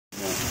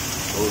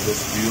Oh,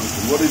 that's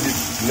beautiful. What is it?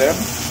 Lamb?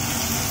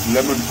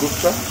 Lemon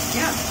kofta?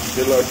 Yeah.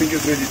 Still, I think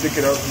it's ready. Take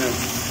it out now.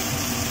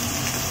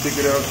 Take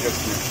it out, yes,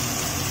 now.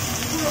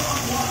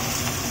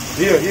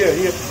 Here.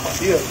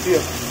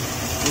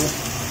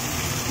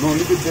 No,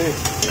 leave it there.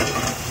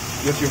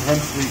 Let your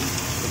hands free.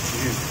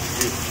 Here.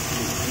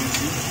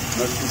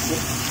 Nice pizza.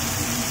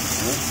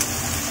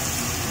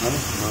 Nice.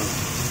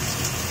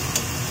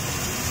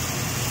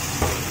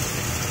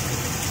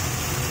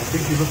 I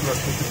think you look like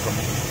chicken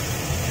coming.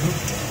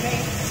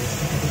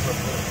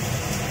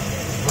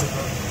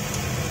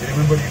 You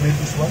remember you made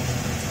this one?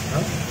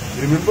 Huh?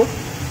 You remember?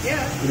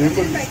 Yeah.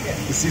 Remember? I did make it.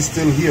 This is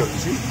still here,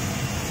 see?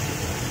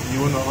 You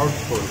want to art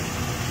for it.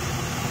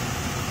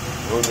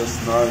 Oh, that's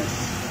nice.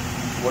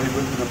 Why you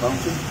live in a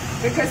mountain?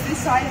 Because this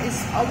side is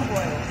olive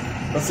oil.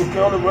 That's okay,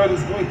 olive oil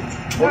is good.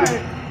 No.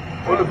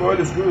 Olive oil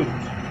is good.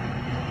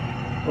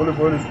 Olive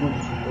oil is good.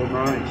 Oh,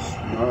 nice.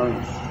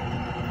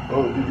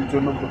 Oh, did you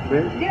turn off the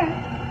plate? Yeah.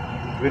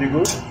 Very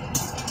good.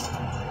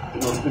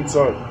 No,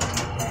 inside.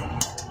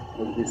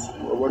 Like this.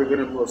 What are you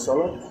going to do? A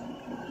salad?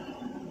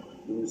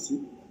 Let me see.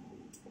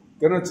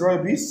 Can I try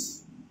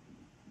this?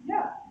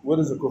 Yeah. What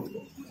is a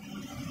kofta?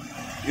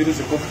 Here is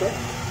a kofta.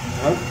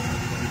 Huh?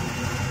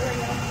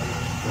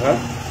 Huh?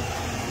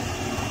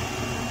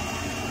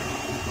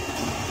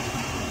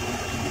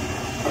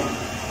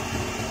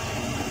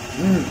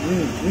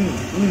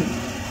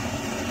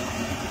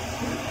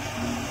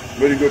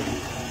 Very good.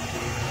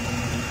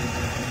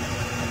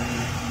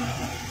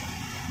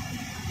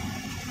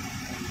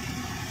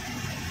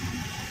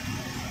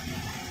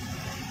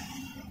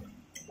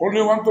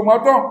 Only one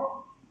tomato?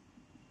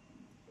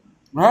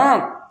 Huh?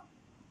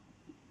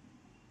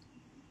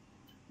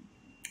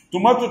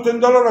 Tomato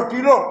 $10 a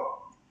kilo.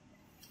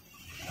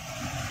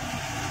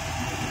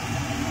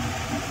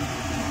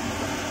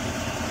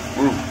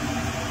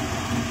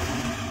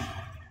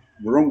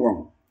 The wrong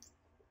one.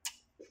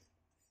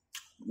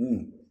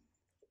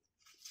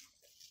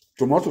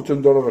 Tomato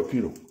 $10 a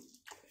kilo.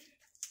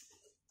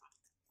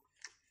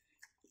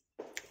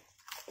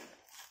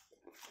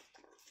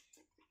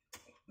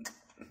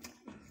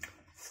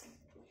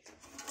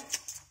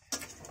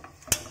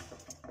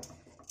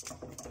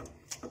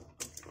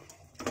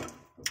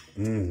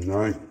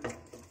 Nice.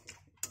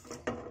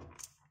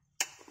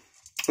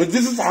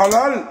 This is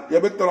halal يا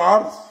بنت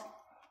العرس.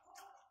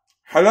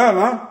 حلال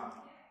ها؟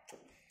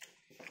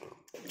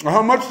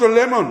 How much the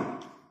lemon?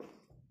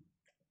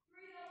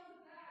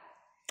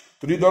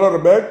 $3 a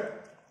bag.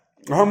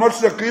 How much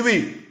the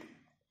kiwi?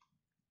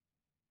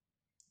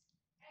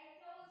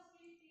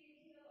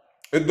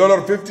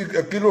 $8.50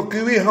 a kilo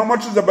kiwi. How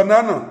much is the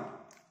banana?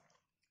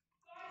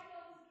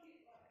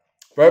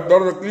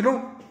 $5 a kilo.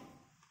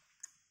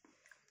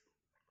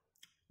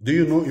 Do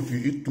you know if you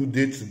eat 2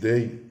 dates a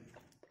day,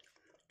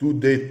 2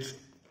 dates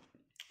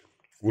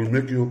will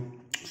make you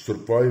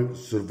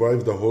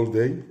survive the whole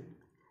day?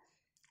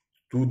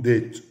 2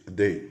 dates a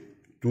day,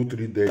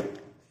 2-3 dates.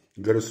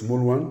 You got a small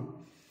one,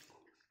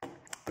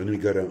 and you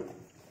got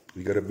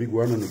a big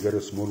one, and you got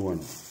a small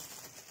one.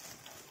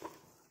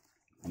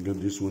 You got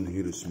this one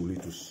here,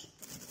 smallitos.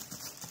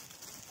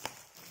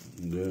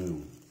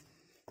 The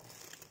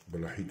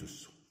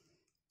balahitos.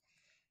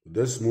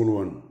 That small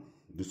one,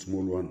 this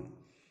small one.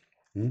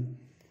 And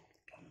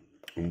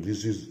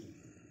this is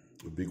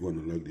a big one.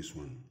 I like this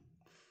one.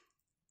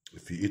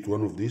 If you eat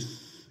one of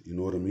these, you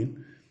know what I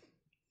mean?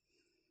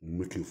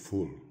 Make you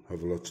full,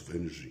 have lots of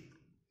energy.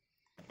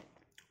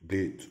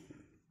 Date.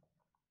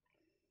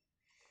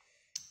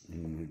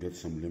 Got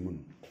some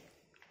lemon.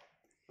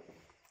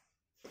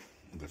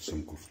 Got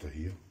some kofta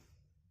here.